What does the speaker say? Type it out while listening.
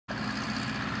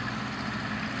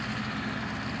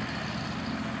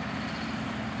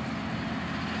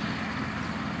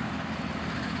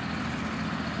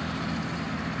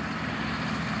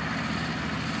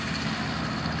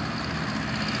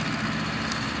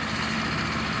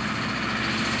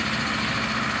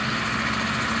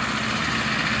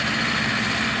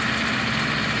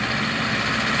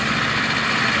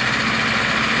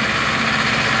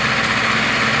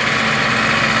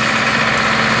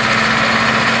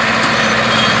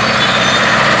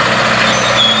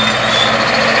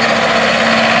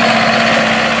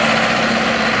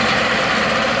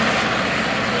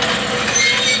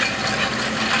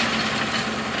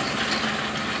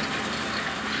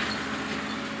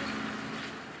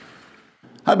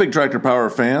Hi Big Tractor Power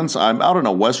fans, I'm out in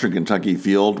a western Kentucky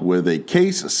field with a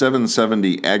Case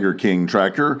 770 Agri-King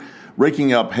tractor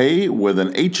raking up hay with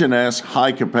an H&S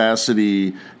high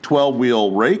capacity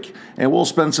 12-wheel rake, and we'll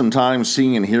spend some time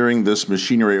seeing and hearing this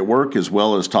machinery at work as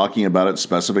well as talking about its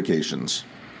specifications.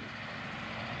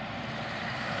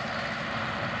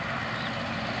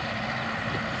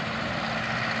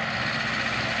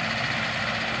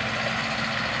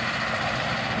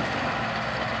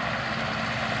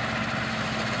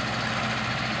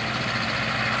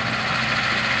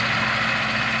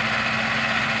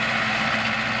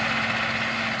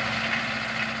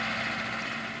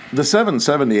 The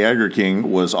 770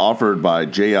 Agri-King was offered by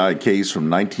J.I. Case from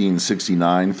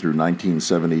 1969 through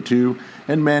 1972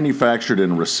 and manufactured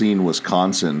in Racine,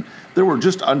 Wisconsin. There were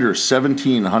just under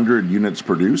 1,700 units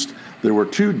produced. There were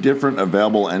two different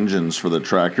available engines for the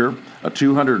tractor, a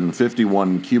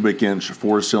 251 cubic inch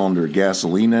four-cylinder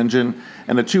gasoline engine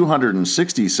and a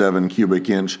 267 cubic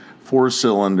inch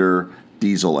four-cylinder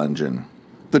diesel engine.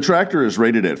 The tractor is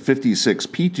rated at 56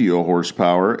 PTO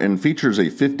horsepower and features a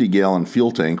 50-gallon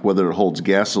fuel tank, whether it holds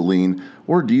gasoline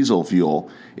or diesel fuel.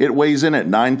 It weighs in at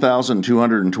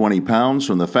 9,220 pounds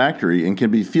from the factory and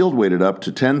can be field weighted up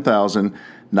to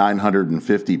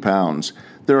 10,950 pounds.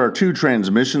 There are two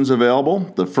transmissions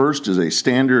available. The first is a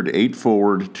standard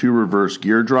 8-forward, 2-reverse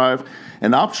gear drive.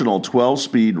 An optional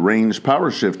 12-speed range power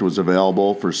shift was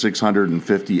available for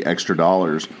 $650 extra.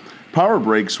 Power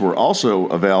brakes were also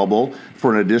available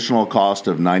for an additional cost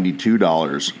of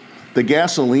 $92. The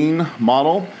gasoline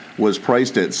model was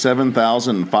priced at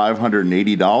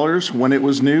 $7,580 when it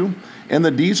was new, and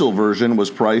the diesel version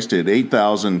was priced at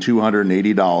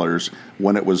 $8,280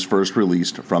 when it was first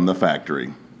released from the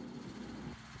factory.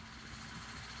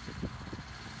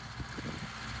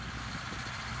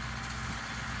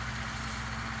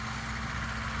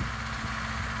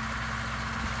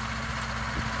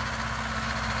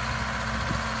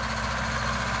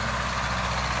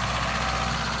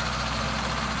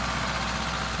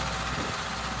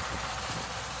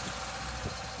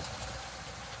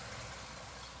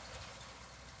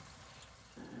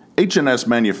 H&S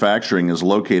Manufacturing is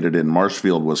located in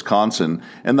Marshfield, Wisconsin,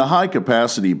 and the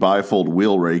high-capacity bifold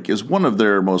wheel rake is one of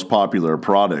their most popular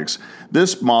products.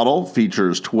 This model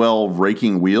features 12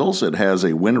 raking wheels. It has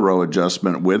a windrow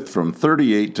adjustment width from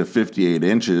 38 to 58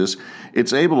 inches.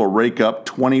 It's able to rake up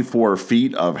 24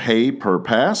 feet of hay per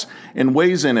pass and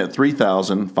weighs in at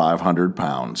 3,500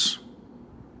 pounds.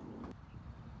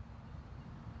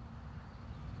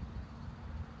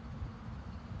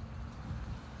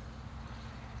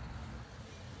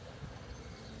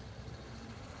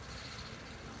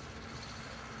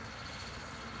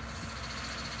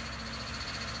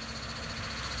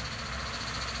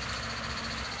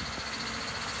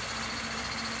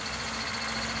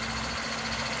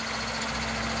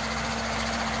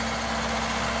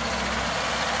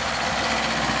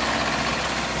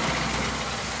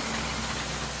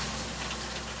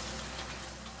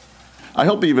 I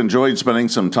hope you've enjoyed spending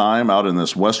some time out in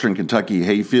this western Kentucky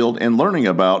hayfield and learning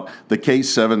about the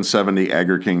Case 770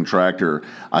 Agri-King tractor.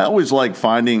 I always like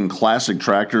finding classic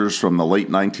tractors from the late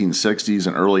 1960s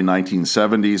and early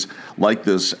 1970s like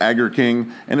this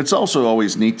Agri-King, and it's also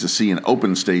always neat to see an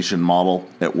open station model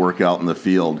at work out in the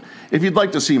field. If you'd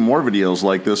like to see more videos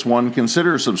like this one,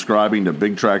 consider subscribing to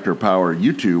Big Tractor Power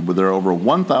YouTube, where there are over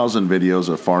 1,000 videos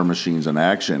of farm machines in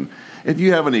action. If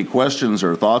you have any questions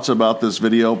or thoughts about this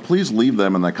video, please leave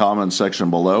them in the comments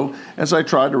section below as I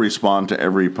try to respond to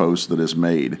every post that is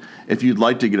made. If you'd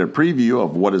like to get a preview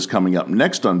of what is coming up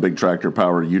next on Big Tractor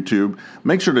Power YouTube,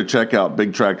 make sure to check out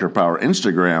Big Tractor Power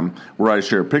Instagram, where I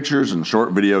share pictures and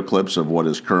short video clips of what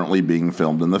is currently being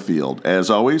filmed in the field. As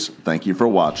always, thank you for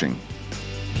watching.